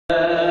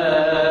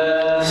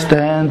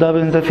Stand up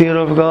in the fear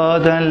of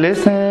God and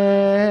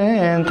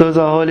listen to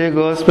the Holy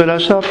Gospel, a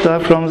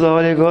chapter from the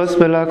Holy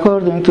Gospel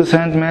according to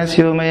St.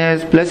 Matthew. May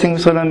His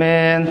blessings fall,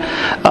 amen.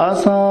 A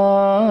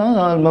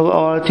psalm of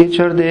our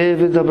teacher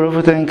David, the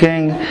prophet and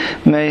king.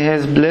 May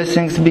His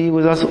blessings be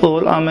with us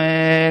all,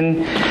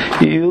 amen.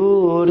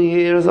 Your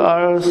years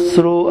are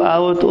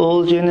throughout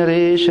all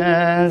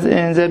generations.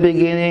 In the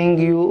beginning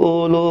you,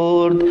 O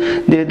Lord,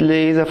 did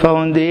lay the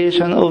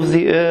foundation of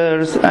the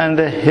earth, and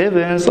the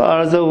heavens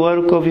are the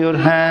work of your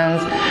hands.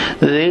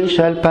 They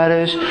shall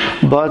perish,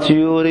 but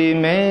you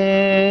remain.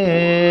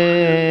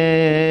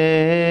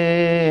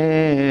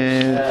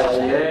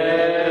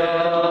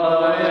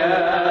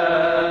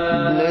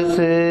 Blessed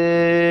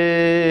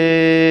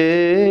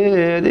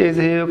is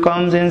he who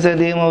comes in the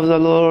name of the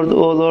Lord.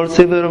 O Lord,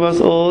 Savior of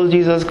us all,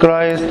 Jesus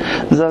Christ,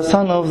 the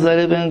Son of the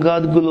living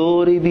God,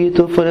 glory be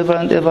to forever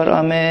and ever,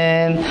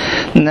 amen.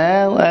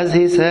 Now as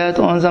he sat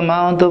on the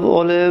Mount of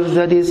Olives,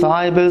 the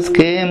disciples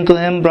came to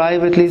him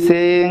privately,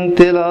 saying,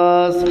 Tell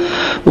us,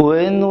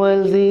 when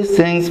will these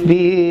things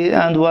be,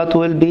 and what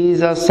will be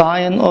the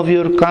sign of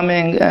your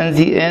coming and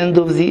the end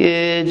of the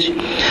age?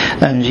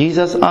 And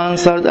Jesus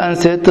answered and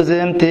said to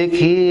them, Take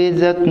heed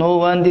that no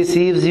one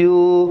deceives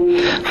you,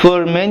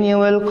 for many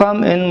will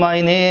come in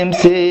my name,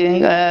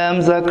 saying, I am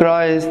the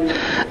Christ,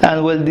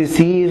 and will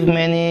deceive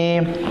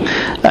many.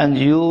 And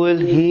you will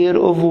hear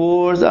of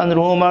wars and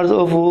rumors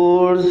of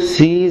wars.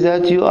 See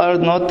that you are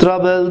not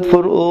troubled,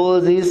 for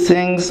all these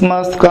things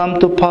must come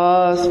to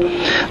pass,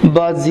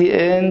 but the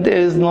end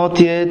is not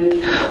yet.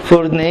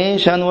 For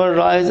nation will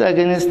rise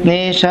against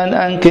nation,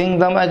 and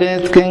kingdom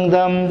against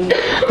kingdom,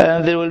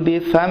 and there will be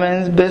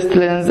famines,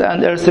 pestilence,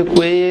 and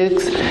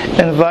earthquakes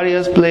in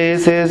various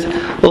places.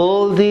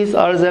 All these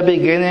are the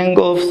beginning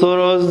of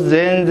sorrows.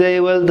 Then they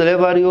will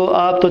deliver you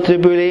up to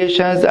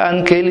tribulations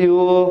and kill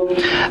you,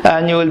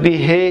 and you will be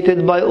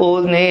hated by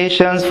all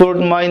nations for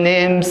my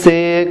name's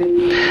sake.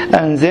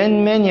 And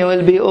then many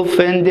will be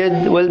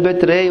offended, will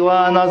betray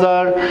one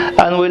another,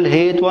 and will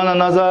hate one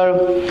another.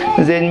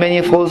 Then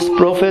many false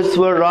prophets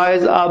will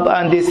rise up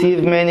and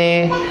deceive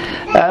many.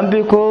 And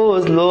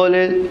because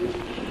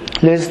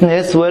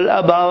lawlessness will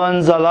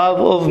abound, the love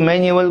of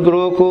many will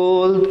grow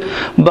cold,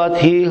 but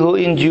he who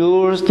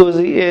endures to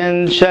the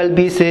end shall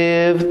be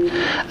saved.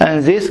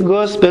 And this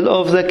gospel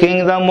of the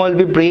kingdom will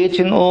be preached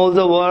in all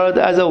the world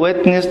as a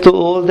witness to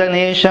all the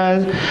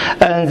nations,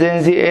 and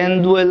then the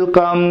end will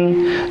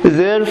come.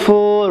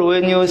 Therefore,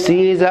 when you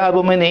see the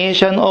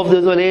abomination of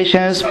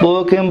desolation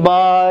spoken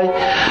by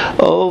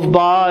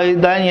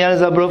Daniel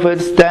the prophet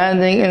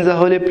standing in the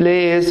holy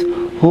place,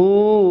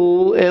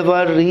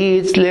 whoever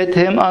reads, let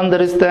him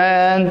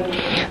understand.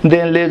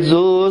 Then let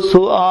those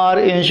who are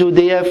in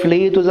Judea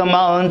flee to the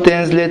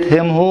mountains. Let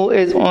him who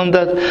is on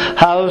the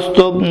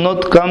housetop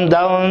not come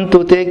down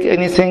to take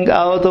anything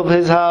out of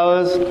his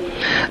house.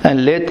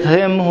 And let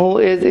him who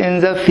is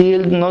in the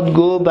field not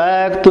go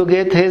back to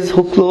get his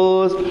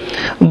clothes.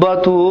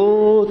 But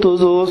woe to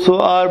those who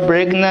are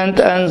pregnant,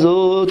 and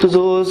woe to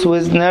those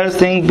with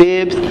nursing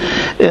babes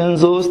in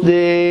those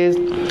days.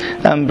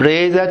 And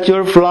pray that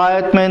your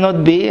flight may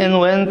not be in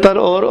winter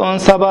or on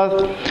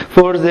Sabbath,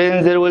 for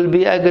then there will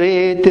be a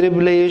great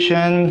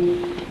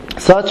tribulation,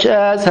 such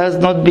as has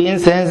not been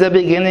since the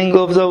beginning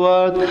of the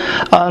world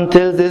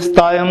until this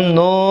time,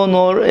 no,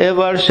 nor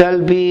ever shall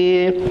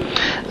be.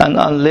 And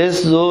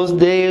unless those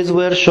days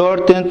were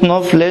shortened,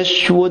 no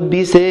flesh would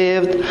be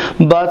saved.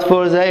 But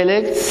for the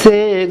elect's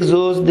sake,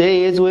 those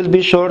days will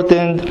be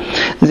shortened.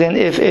 Then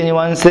if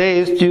anyone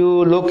says to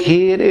you, Look,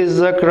 here is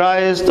the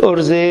Christ,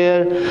 or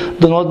there,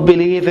 do not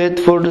believe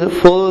it, for the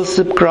false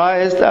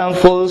Christ and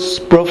false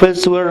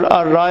prophets will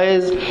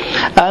arise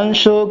and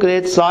show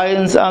great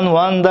signs and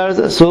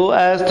wonders, so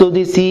as to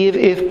deceive,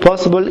 if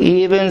possible,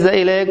 even the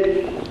elect.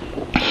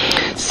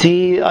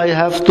 See, I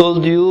have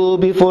told you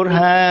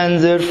beforehand.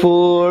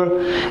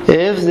 Therefore,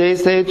 if they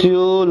say to you,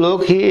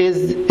 Look, he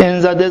is in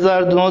the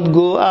desert, do not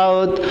go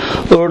out,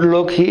 or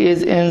Look, he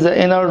is in the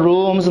inner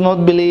rooms, do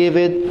not believe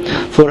it.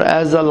 For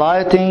as the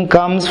lightning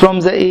comes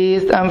from the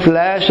east and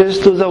flashes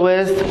to the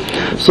west,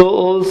 so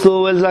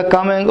also will the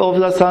coming of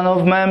the Son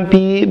of Man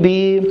be.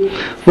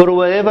 For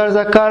wherever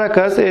the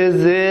carcass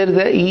is, there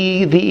the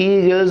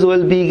eagles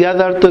will be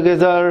gathered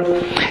together.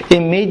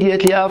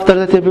 Immediately after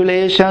the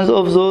tribulations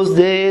of those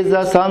days,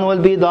 the sun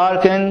will be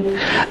darkened,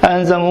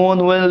 and the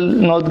moon will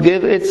not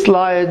give its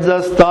light.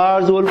 The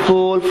stars will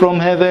fall from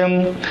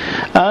heaven,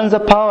 and the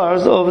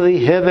powers of the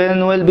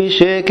heaven will be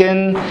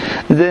shaken.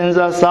 Then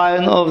the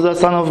sign of the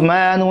Son of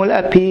Man will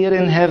appear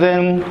in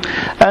heaven,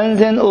 and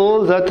then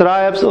all the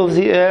tribes of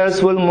the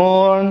earth will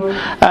mourn,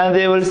 and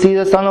they will see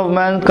the Son of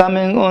Man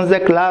coming on the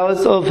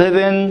clouds of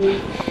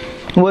heaven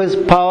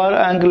with power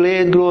and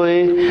great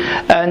glory,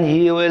 and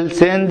he will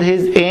send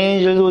his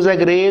angels with a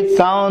great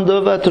sound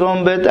of a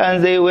trumpet,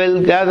 and they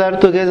will gather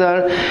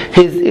together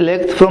his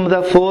elect from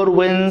the four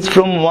winds,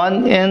 from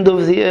one end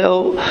of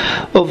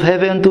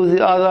heaven to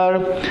the other.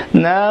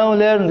 Now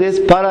learn this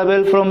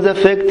parable from the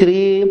fig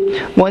tree.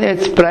 When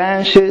its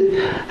branch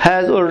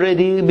has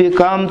already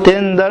become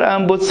tender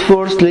and puts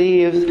forth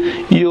leaves,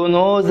 you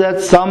know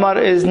that summer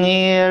is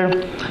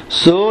near.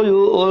 So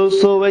you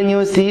also, when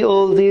you see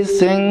all these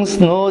things,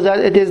 know that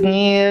it is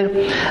near,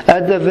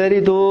 at the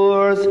very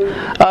doors.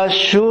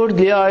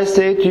 Assuredly I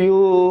say to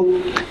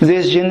you,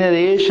 this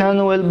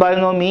generation will by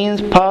no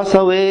means pass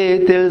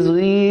away till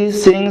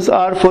these things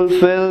are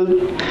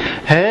fulfilled.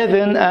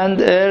 Heaven and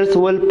earth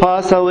will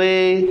pass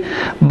away,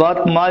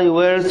 but my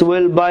words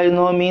will by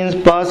no means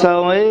pass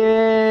away.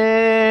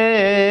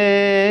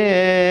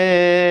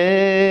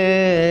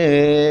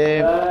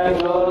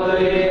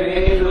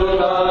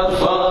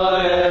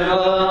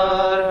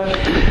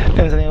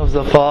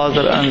 The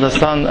Father and the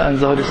Son and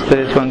the Holy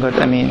Spirit, one God,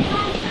 Amen.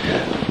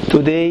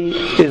 Today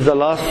is the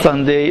last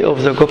Sunday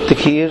of the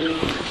Coptic year,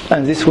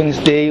 and this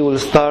Wednesday will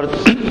start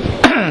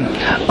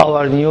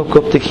our new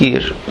Coptic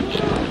year.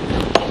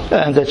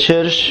 And the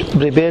church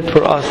prepared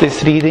for us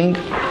this reading,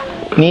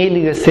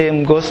 nearly the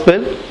same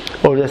gospel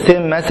or the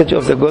same message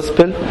of the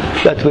gospel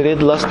that we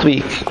read last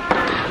week.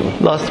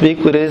 Last week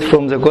we read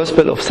from the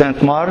Gospel of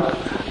St. Mark,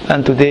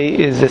 and today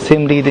is the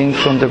same reading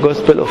from the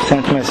Gospel of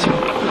St. Matthew.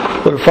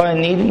 We'll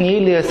find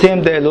nearly the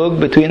same dialogue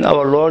between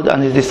our Lord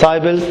and His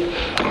disciples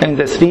in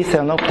the three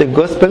synoptic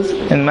Gospels,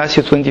 in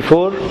Matthew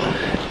 24,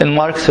 in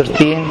Mark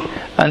 13,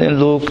 and in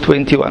Luke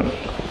 21.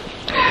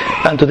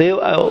 And today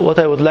what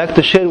I would like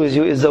to share with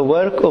you is the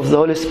work of the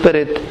Holy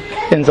Spirit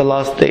in the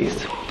last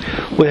days.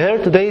 We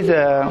heard today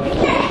the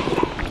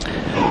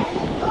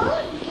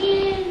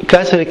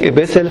Catholic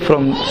epistle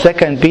from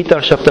 2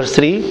 Peter chapter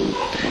 3.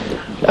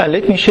 And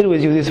let me share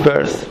with you this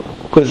verse,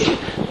 because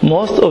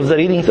most of the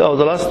readings of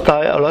the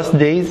last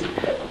days,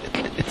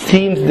 it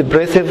seems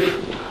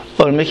depressive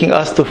or making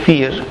us to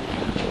fear.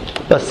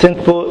 But St.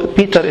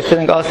 Peter is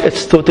telling us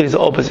it's totally the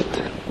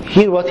opposite.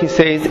 Hear what he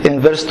says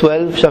in verse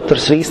 12, chapter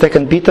 3,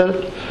 2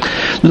 Peter.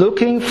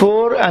 Looking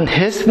for and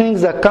hastening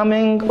the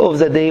coming of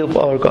the day of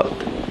our God.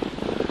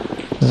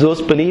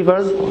 Those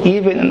believers,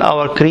 even in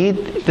our creed,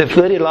 the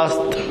very last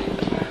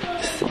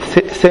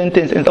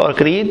sentence in our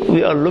creed,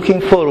 we are looking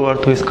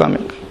forward to His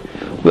coming.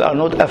 We are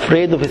not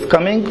afraid of His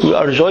coming. We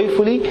are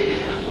joyfully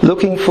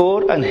looking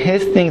for and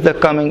hastening the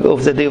coming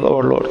of the day of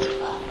our Lord,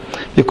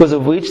 because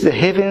of which the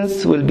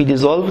heavens will be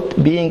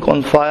dissolved, being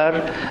on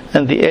fire,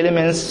 and the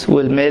elements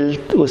will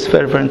melt with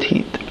fervent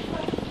heat.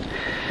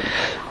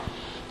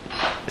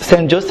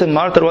 Saint Joseph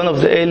Martyr, one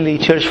of the early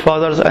church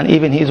fathers, and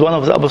even he is one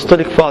of the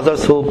apostolic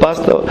fathers who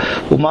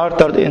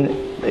martyred in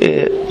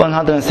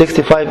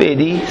 165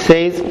 AD,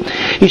 says,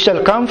 "He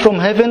shall come from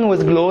heaven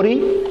with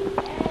glory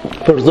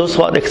for those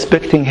who are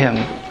expecting Him,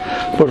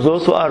 for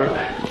those who are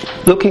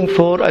looking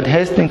for and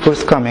hastening for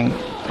His coming.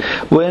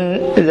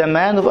 When the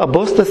man of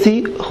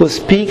apostasy who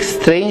speaks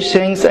strange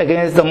things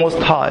against the Most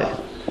High,"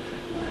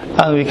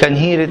 and we can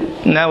hear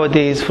it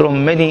nowadays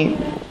from many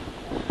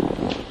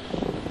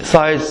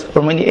sides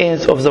or many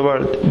ends of the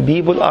world.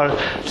 People are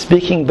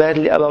speaking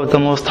badly about the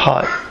Most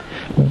High.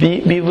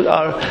 People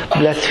are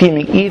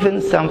blaspheming,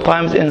 even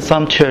sometimes in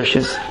some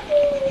churches.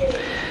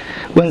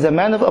 When the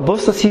man of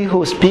apostasy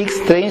who speaks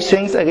strange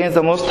things against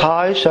the Most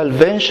High shall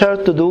venture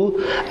to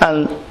do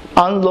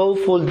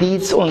unlawful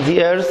deeds on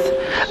the earth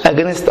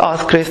against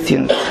us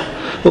Christians,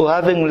 who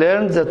having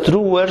learned the true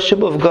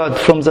worship of God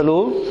from the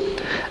law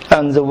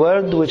and the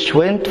word which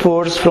went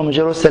forth from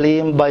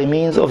Jerusalem by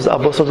means of the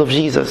apostles of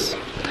Jesus,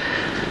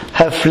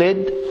 have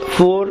fled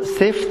for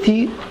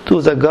safety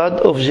to the God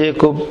of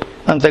Jacob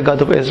and the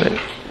God of Israel.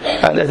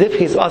 And as if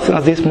He's asking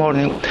us this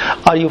morning,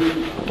 are you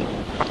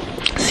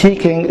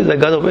seeking the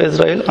God of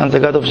Israel and the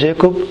God of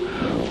Jacob,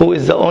 who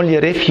is the only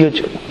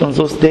refuge in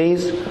those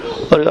days,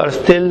 or you are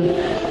still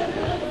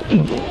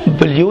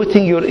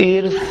polluting your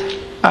ears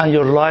and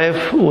your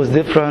life with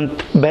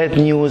different bad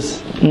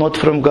news, not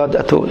from God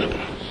at all?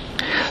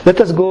 Let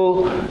us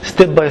go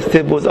step by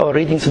step with our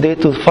reading today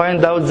to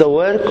find out the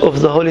work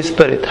of the Holy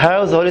Spirit,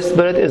 how the Holy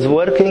Spirit is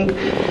working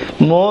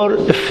more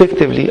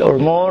effectively or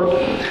more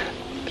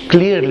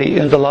clearly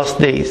in the last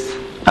days.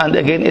 And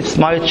again, it's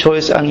my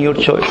choice and your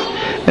choice.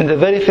 In the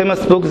very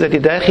famous book, the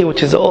Didache,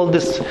 which is the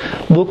oldest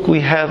book we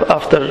have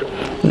after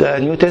the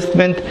New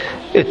Testament,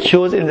 it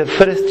shows in the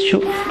first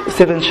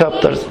 7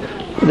 chapters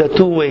the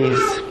 2 ways.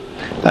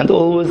 And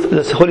always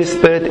the Holy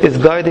Spirit is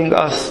guiding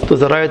us to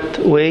the right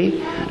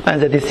way,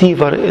 and the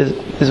deceiver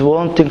is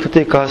wanting to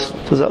take us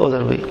to the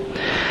other way.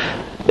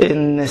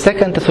 In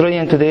 2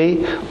 Thessalonians today,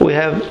 we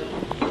have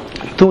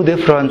 2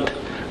 different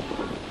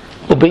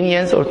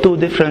opinions or 2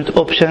 different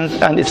options,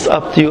 and it's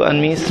up to you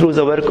and me through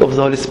the work of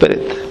the Holy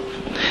Spirit.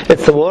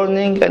 It's a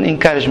warning and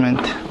encouragement.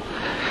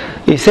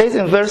 He says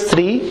in verse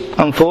 3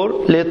 and 4,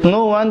 "Let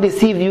no one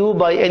deceive you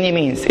by any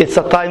means." It's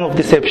a time of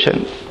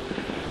deception.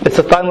 It's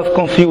a time of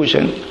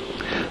confusion.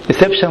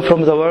 deception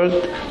from the world,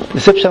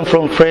 deception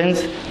from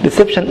friends,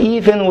 deception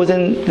even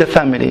within the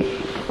family.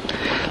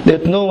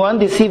 Let no one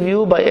deceive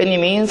you by any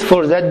means,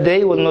 for that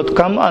day will not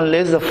come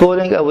unless the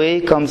falling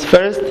away comes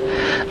first,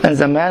 and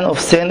the man of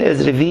sin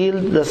is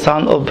revealed, the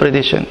son of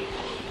perdition,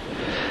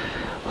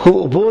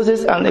 who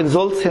opposes and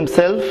exalts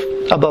himself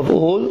above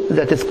all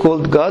that is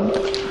called God,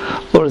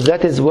 or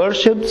that is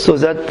worshipped, so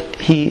that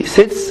he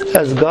sits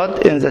as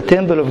God in the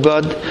temple of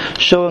God,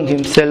 showing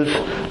himself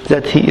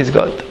that he is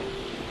God.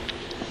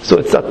 So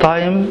it's a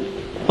time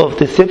of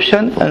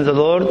deception, and the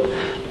Lord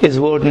is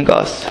warning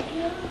us.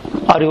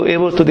 Are you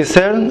able to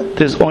discern?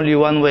 There is only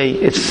one way.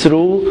 It's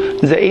through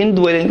the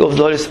indwelling of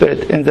the Holy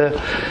Spirit. In the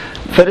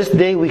first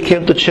day we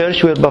came to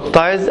church, we were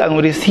baptized, and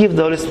we received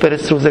the Holy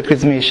Spirit through the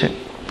chrismation.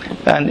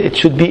 And it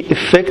should be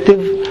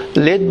effective,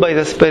 led by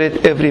the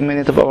Spirit every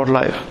minute of our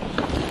life.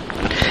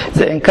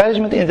 The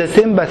encouragement in the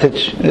same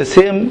passage, in the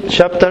same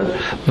chapter,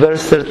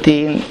 verse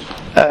 13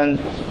 and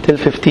till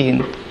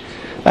 15.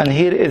 And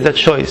here is the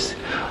choice.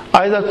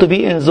 Either to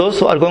be in those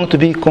who are going to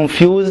be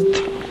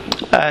confused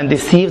and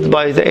deceived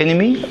by the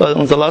enemy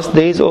on the last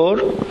days, or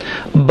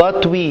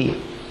but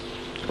we,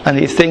 and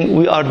he's saying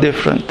we are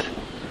different.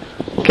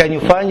 Can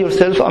you find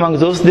yourself among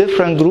those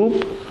different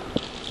group,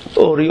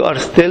 or you are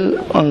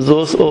still on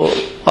those who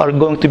are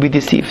going to be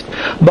deceived?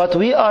 But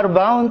we are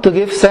bound to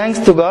give thanks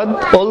to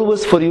God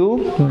always for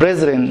you,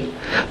 brethren,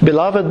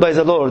 beloved by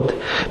the Lord,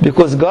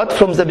 because God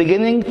from the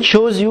beginning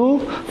chose you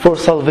for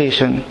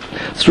salvation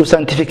through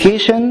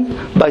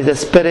sanctification by the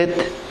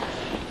Spirit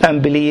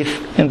and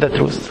belief in the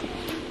truth.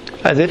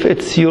 As if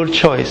it's your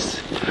choice.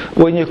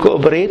 When you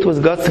cooperate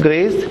with God's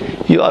grace,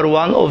 you are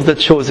one of the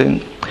chosen.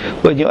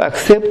 When you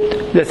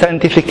accept the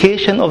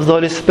sanctification of the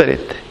Holy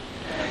Spirit,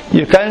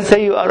 you can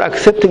say you are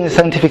accepting the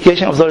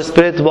sanctification of the Holy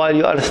Spirit while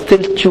you are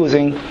still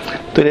choosing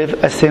to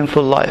live a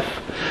sinful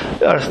life.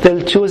 You are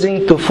still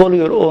choosing to follow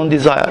your own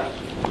desire.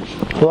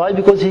 Why?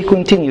 Because he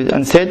continued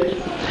and said,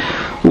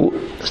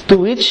 to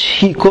which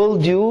he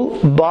called you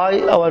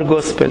by our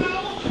gospel.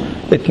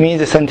 It means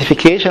the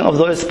sanctification of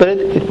the Holy Spirit.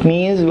 It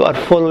means you are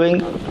following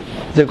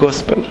the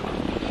gospel.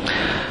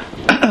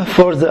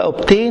 For the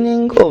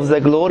obtaining of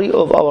the glory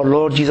of our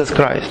Lord Jesus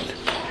Christ.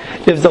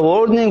 If the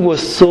warning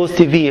was so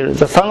severe,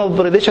 the son of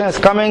perdition is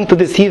coming to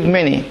deceive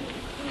many.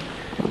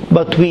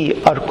 But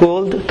we are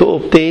called to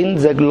obtain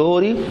the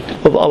glory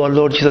of our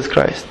Lord Jesus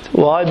Christ.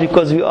 Why?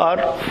 Because we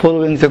are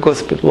following the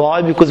gospel.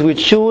 Why? Because we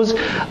choose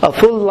a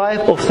full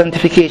life of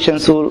sanctification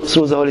through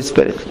the Holy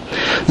Spirit.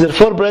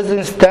 Therefore,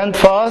 brethren, stand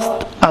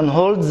fast and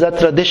hold that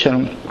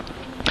tradition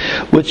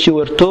which you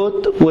were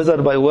taught,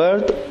 whether by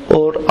word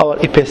or our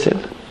epistle.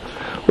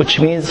 Which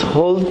means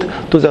hold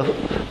to the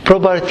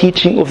proper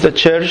teaching of the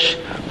church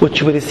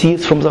which we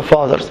received from the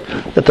fathers.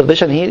 The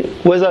tradition here,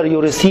 whether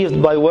you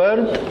received by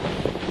word,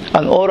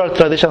 an oral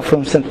tradition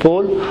from St.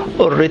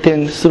 Paul, or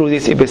written through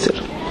this epistle.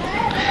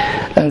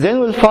 And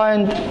then we'll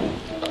find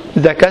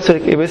the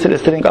Catholic epistle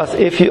is telling us,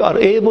 if you are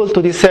able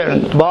to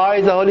discern by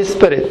the Holy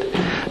Spirit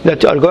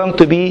that you are going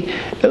to be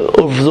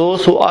of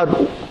those who are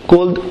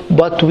called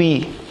but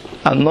we,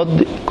 and not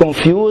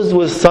confused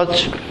with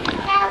such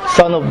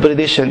son of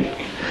perdition,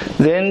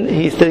 then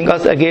he's telling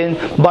us again,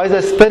 by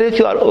the Spirit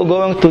you are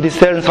going to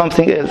discern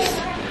something else.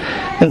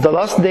 In the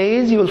last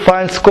days you will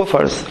find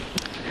scoffers.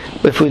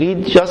 If we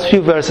read just a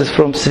few verses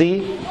from 3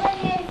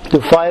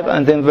 to 5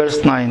 and then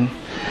verse 9.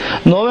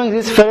 Knowing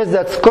this first,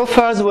 that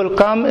scoffers will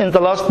come in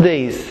the last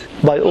days,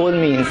 by all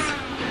means.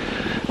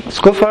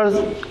 Scoffers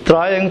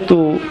trying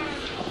to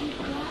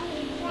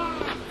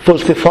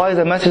falsify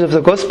the message of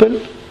the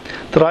gospel,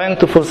 trying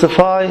to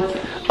falsify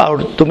or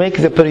to make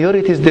the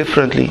priorities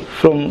differently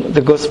from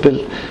the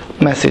gospel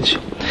message.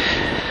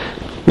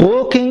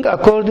 Walking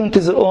according to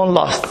their own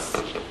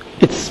lusts.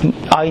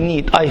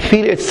 I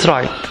feel it's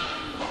right.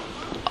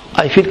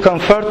 I feel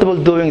comfortable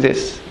doing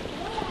this.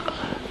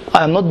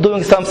 I am not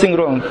doing something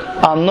wrong.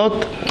 I am not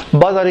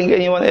bothering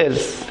anyone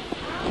else.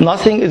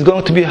 Nothing is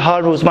going to be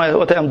hard with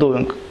what I am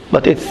doing.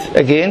 But it's,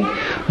 again,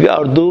 we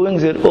are doing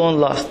their own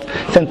lust.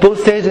 St. Paul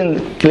says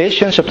in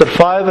Galatians chapter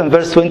 5 and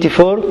verse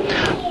 24,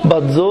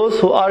 but those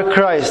who are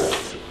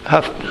Christ's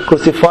have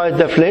crucified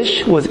the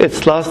flesh with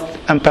its lust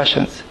and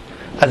passions.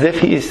 As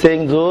if he is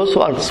saying those who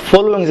are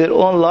following their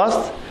own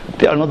lust,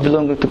 they are not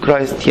belonging to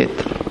Christ yet.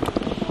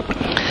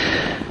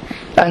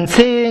 And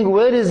saying,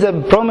 where is the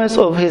promise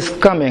of his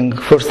coming?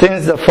 For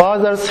since the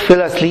fathers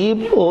fell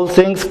asleep, all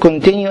things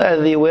continue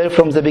as they were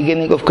from the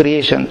beginning of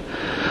creation.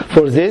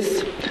 For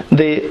this,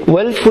 they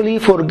willfully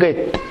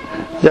forget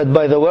that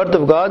by the word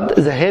of God,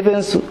 the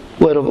heavens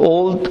were of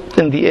old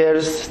and the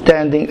earth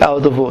standing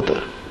out of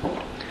water.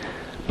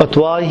 But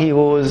why he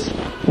was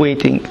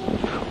waiting?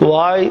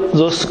 Why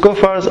those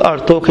scoffers are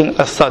talking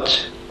as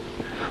such?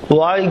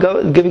 Why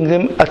God giving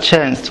them a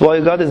chance? Why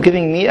God is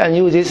giving me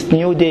this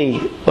new day,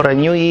 or a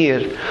new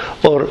year,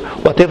 or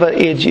whatever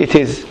age it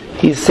is?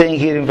 He's saying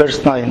here in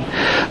verse 9,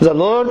 the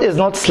Lord is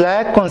not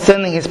slack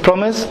concerning his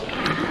promise,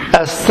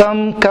 as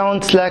some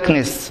count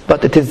slackness,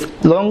 but it is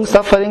long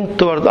suffering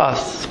toward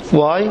us.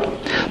 Why?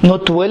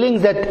 Not willing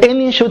that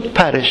any should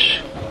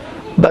perish,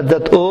 but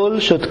that all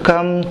should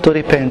come to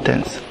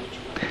repentance.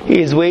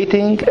 He is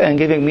waiting and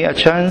giving me a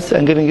chance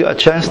and giving you a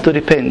chance to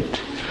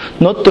repent,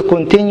 not to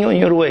continue in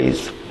your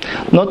ways,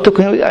 not to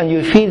continue and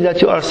you feel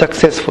that you are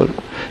successful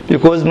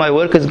because my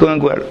work is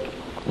going well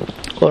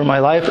or my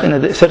life in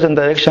a certain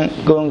direction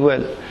going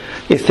well.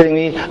 He's telling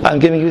me, I'm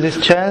giving you this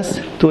chance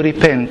to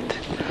repent.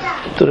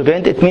 To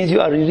repent, it means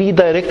you are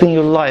redirecting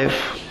your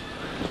life.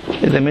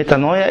 The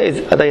metanoia is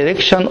a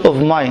direction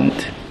of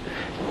mind,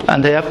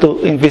 and I have to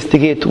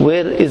investigate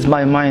where is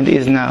my mind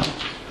is now,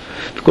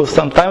 because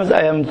sometimes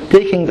I am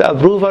taking the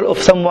approval of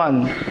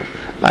someone,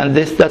 and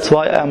that's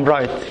why I am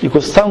right,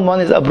 because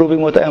someone is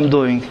approving what I am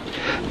doing.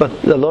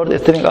 But the Lord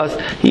is telling us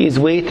He is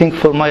waiting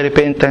for my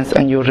repentance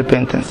and your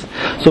repentance.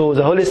 So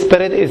the Holy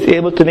Spirit is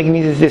able to make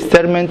me this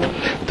discernment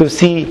to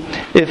see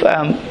if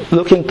I am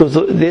looking to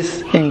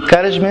this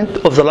encouragement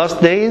of the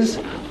last days,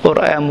 or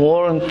I am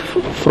warned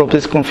from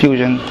this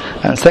confusion.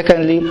 And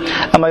secondly,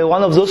 am I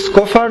one of those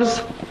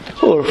scoffers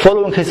or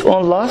following his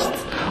own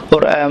lusts,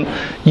 or I am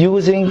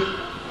using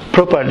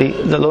properly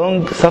the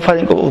long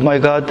suffering of my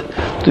God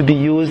to be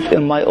used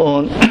in my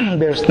own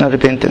personal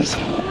repentance?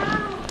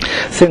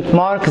 St.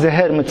 Mark the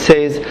Hermit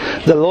says,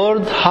 the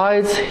Lord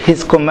hides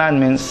His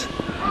commandments.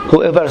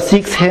 Whoever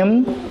seeks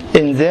Him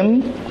in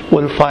them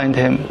will find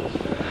Him.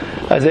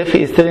 As if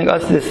He is telling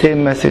us the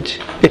same message.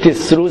 It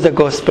is through the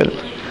gospel,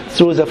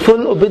 through the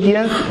full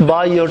obedience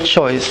by your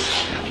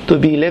choice, to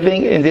be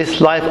living in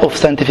this life of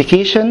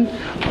sanctification,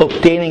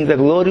 obtaining the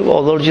glory of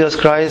our Lord Jesus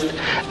Christ,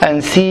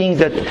 and seeing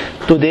that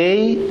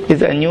today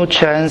is a new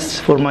chance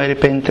for my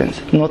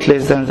repentance, not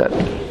less than that.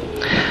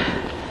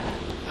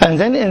 And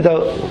then in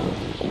the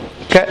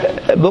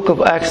book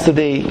of Acts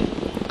today,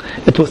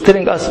 it was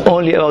telling us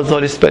only about the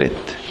Holy Spirit,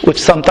 which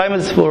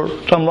sometimes for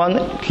someone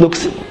it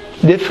looks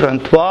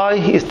different. Why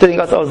He is telling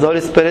us about the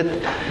Holy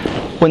Spirit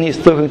when He is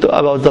talking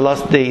about the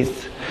last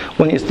days,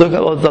 when He is talking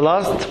about the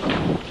last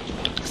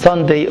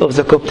Sunday of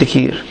the Coptic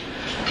year?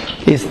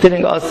 He is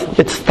telling us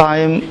it's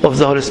time of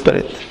the Holy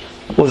Spirit.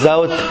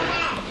 Without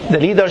the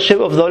leadership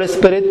of the Holy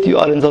Spirit, you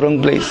are in the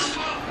wrong place.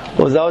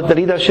 Without the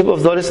leadership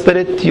of the Holy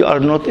Spirit, you are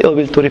not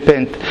able to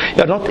repent.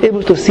 You are not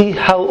able to see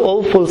how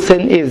awful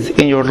sin is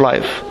in your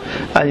life.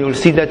 And you will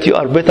see that you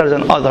are better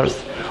than others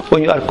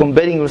when you are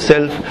comparing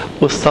yourself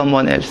with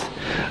someone else.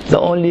 The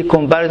only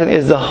comparison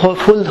is the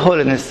full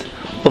holiness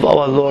of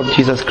our Lord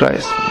Jesus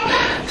Christ.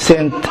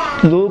 St.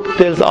 Luke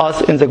tells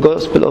us in the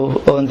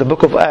Gospel in the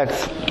book of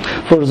Acts,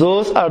 for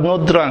those are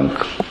not drunk.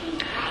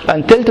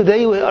 Until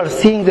today we are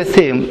seeing the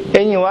same.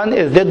 Anyone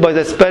is led by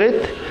the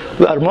Spirit,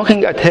 we are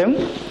mocking at him,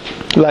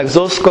 like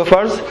those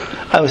scoffers,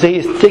 and we say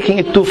he's taking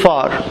it too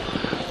far.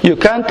 You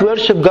can't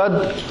worship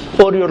God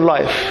all your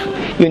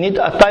life. You need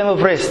a time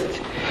of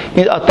rest. You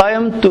need a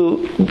time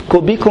to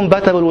be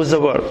compatible with the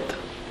world.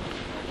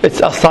 It's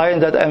a sign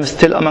that I am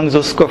still among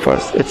those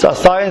scoffers. It's a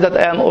sign that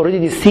I am already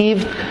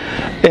deceived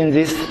in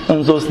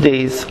those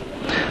days.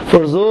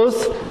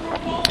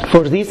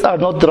 For these are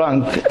not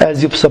drunk,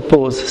 as you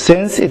suppose,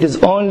 since it is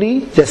only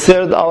the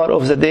third hour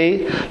of the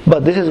day.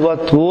 But this is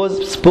what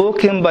was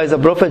spoken by the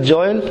prophet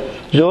Joel,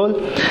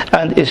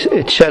 and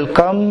it shall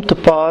come to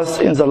pass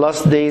in the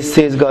last days,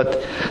 says God,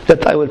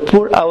 that I will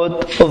pour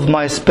out of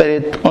my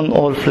Spirit on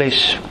all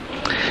flesh.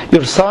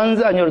 Your sons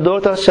and your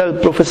daughters shall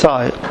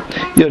prophesy.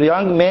 Your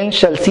young men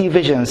shall see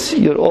visions.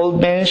 Your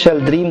old men shall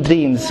dream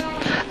dreams.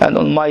 And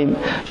on my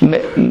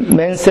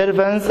men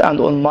servants and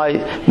on my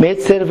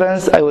maid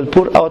servants I will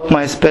pour out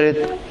my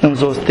Spirit in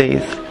those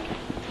days.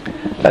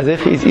 As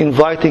if He is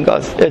inviting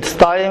us. It's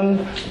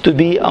time to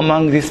be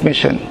among this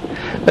mission.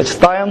 It's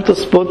time to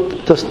stop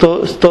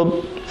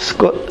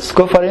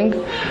scoffering,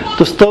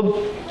 to stop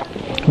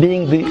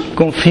being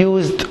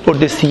confused or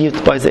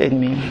deceived by the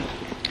enemy.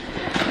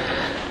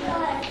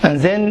 And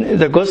then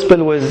the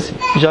Gospel was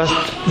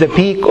just the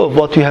peak of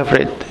what we have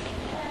read.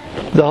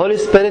 The Holy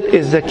Spirit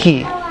is the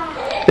key.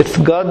 It's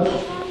God,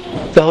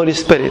 the Holy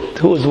Spirit,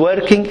 who is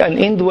working and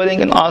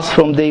indwelling in us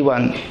from day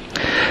one.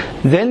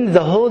 Then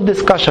the whole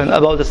discussion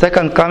about the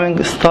second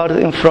coming started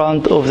in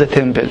front of the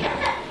temple,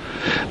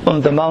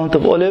 on the Mount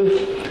of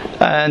Olives,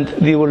 and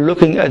we were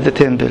looking at the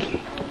temple.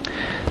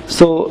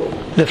 So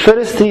the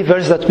first three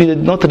verses that we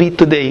did not read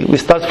today, we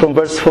start from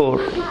verse 4.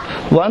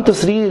 1 to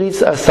 3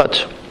 reads as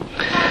such.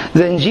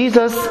 Then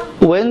Jesus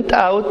went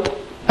out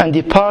and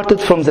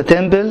departed from the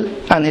temple,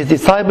 and His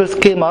disciples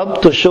came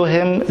up to show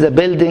Him the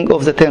building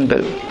of the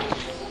temple.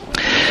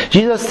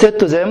 Jesus said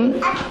to them,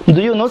 do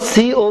you not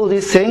see all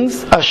these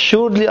things?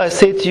 Assuredly I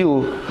say to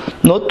you,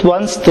 not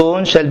one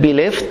stone shall be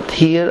left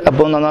here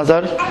upon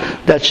another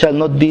that shall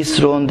not be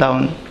thrown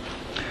down.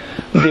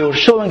 They were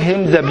showing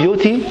Him the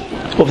beauty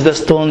of the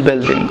stone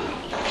building.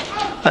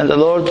 And the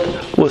Lord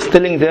was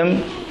telling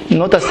them,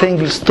 not a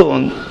single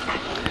stone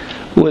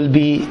will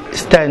be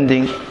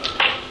standing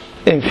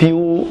in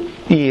few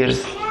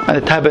years, and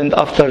it happened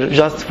after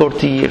just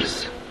 40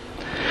 years.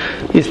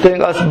 He's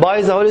telling us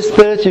by the Holy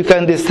Spirit you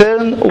can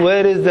discern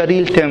where is the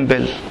real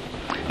temple.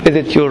 Is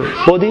it your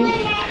body?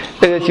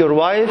 Is it your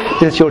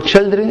wife? Is it your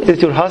children? Is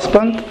it your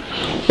husband?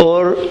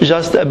 Or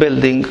just a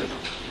building?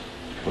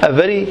 a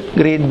very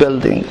great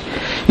building.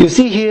 You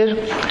see here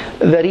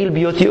the real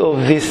beauty of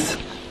this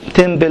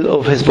temple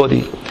of his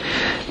body.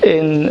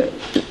 In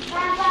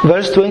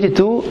verse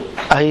 22,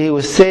 he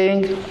was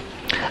saying,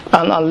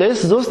 and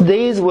unless those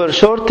days were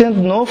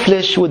shortened, no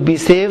flesh would be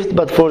saved,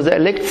 but for the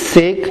elect's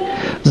sake,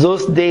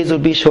 those days will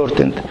be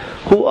shortened.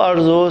 Who are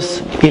those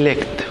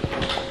elect?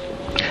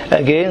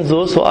 Again,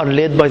 those who are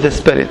led by the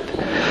Spirit.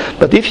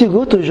 But if you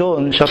go to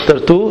John chapter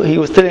 2, he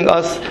was telling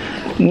us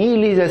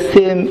nearly the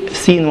same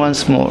scene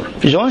once more.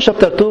 John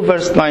chapter 2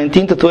 verse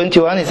 19 to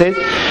 21, he says,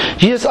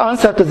 Jesus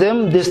answered to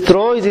them,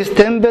 destroy this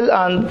temple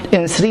and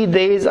in 3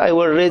 days I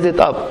will raise it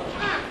up.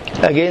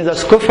 Again, the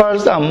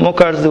scoffers and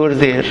mockers were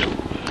there.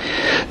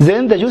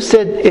 Then the Jews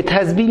said, it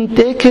has been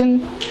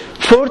taken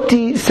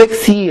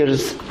 46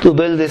 years to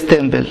build this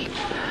temple,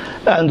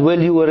 and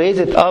will you raise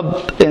it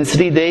up in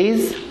 3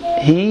 days?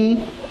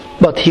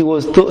 But he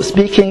was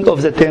speaking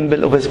of the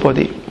temple of his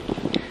body.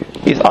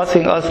 He's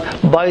asking us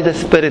by the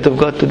Spirit of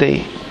God today,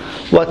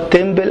 what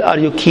temple are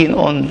you keen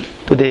on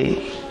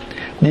today?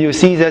 Do you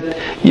see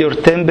that your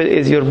temple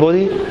is your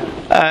body,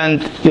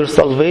 and your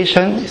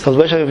salvation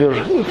of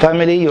your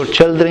family, your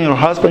children, your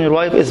husband, your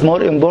wife is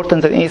more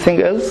important than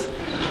anything else?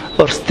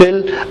 Or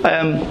still I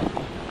am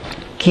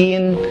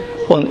keen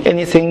on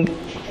anything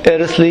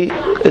earthly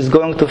is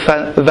going to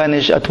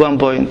vanish at one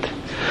point?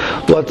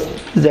 What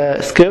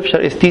the scripture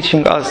is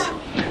teaching us,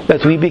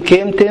 that we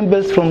became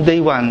temples from day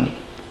one,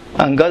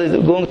 and God is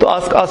going to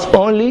ask us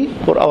only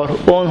for our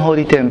own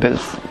holy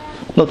temples,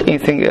 not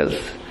anything else.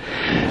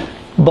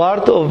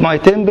 Part of my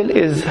temple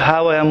is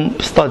how I am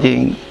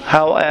studying,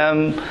 how I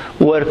am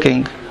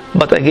working.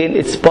 But again,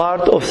 it's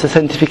part of the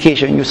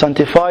sanctification. You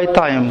sanctify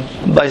time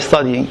by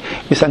studying.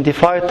 You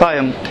sanctify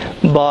time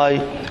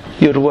by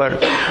your work.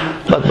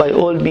 But by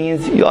all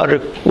means, you are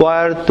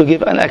required to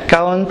give an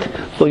account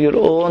for your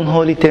own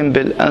holy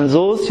temple, and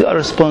those you are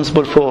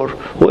responsible for,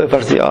 whoever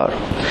they are.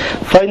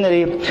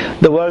 Finally,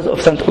 the words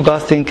of St.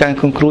 Augustine can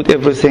conclude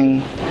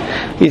everything.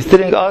 He's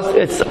telling us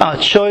it's a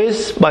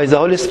choice by the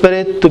Holy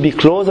Spirit to be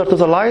closer to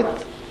the light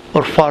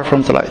or far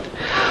from the light.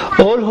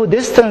 All who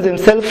distance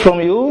themselves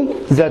from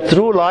you, the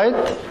true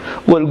light,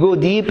 will go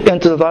deep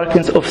into the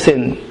darkness of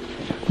sin.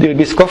 They will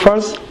be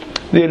scoffers.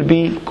 They will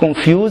be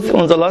confused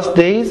on the last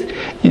days.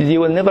 They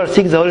will never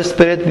seek the Holy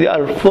Spirit. They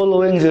are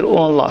following their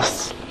own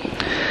lusts.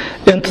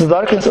 Into the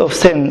darkness of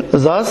sin,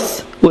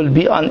 thus will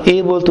be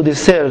unable to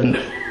discern.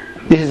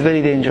 This is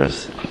very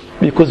dangerous,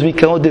 because we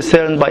cannot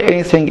discern by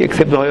anything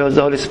except by the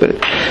Holy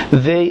Spirit.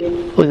 They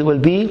will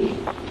be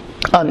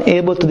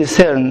unable to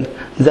discern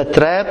the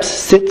traps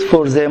set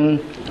for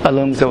them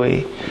along the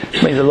way.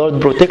 May the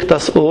Lord protect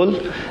us all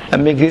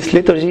and make this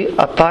liturgy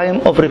a time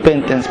of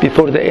repentance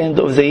before the end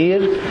of the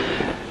year.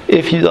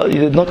 If you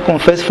did not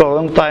confess for a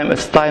long time,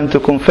 it's time to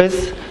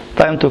confess,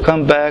 time to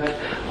come back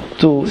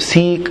to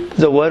seek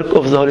the work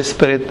of the Holy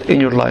Spirit in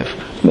your life.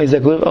 May the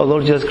glory of our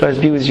Lord Jesus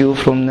Christ be with you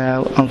from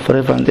now and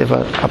forever and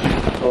ever.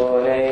 Amen.